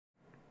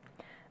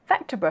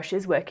Vector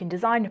brushes work in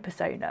Designer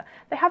Persona.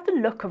 They have the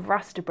look of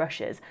raster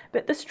brushes,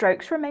 but the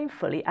strokes remain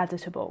fully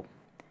editable.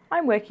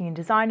 I'm working in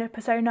Designer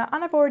Persona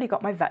and I've already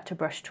got my vector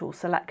brush tool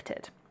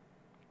selected.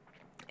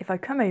 If I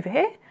come over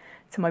here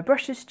to my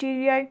Brushes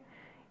Studio,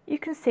 you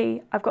can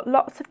see I've got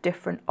lots of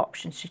different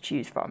options to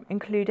choose from,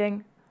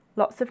 including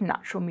lots of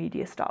natural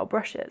media style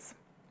brushes.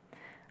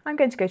 I'm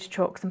going to go to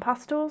Chalks and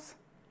Pastels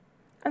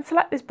and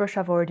select this brush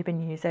I've already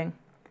been using,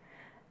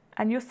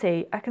 and you'll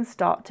see I can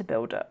start to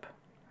build up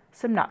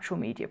some natural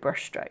media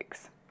brush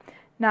strokes.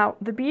 Now,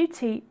 the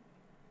beauty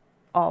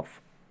of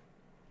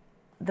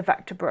the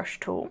vector brush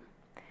tool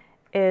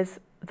is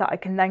that I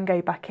can then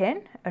go back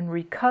in and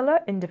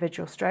recolour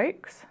individual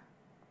strokes.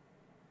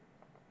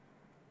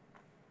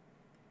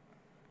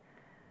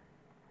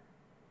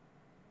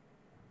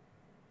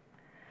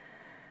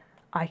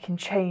 I can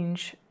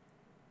change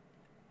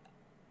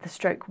the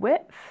stroke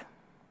width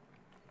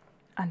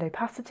and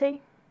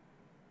opacity,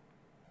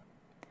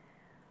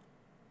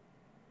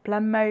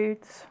 blend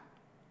modes,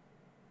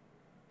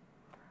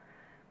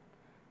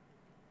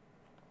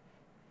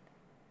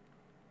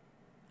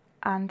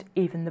 and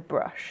even the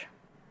brush.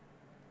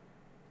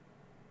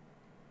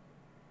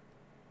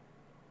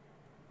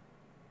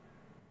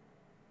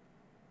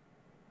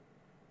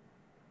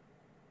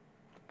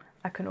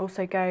 I can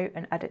also go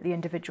and edit the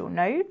individual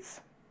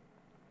nodes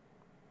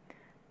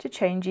to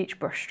change each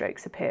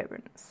brushstroke's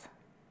appearance.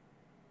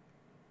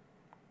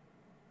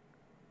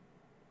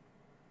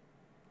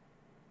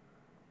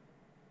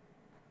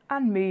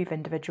 And move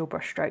individual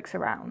brushstrokes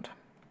around.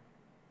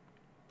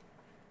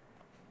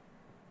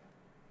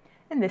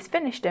 In this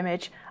finished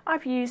image,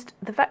 I've used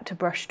the vector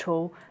brush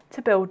tool to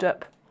build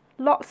up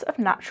lots of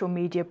natural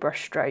media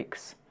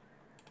brushstrokes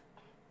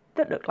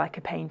that look like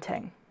a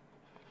painting,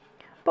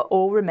 but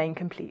all remain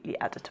completely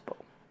editable.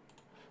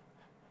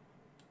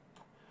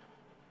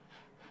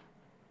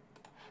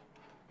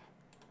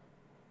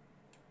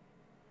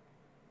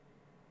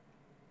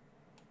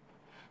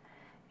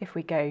 If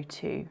we go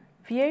to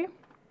View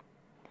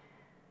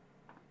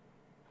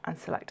and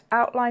select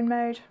Outline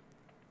Mode,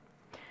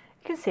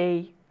 you can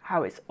see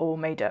how it's all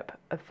made up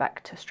of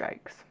vector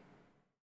strokes.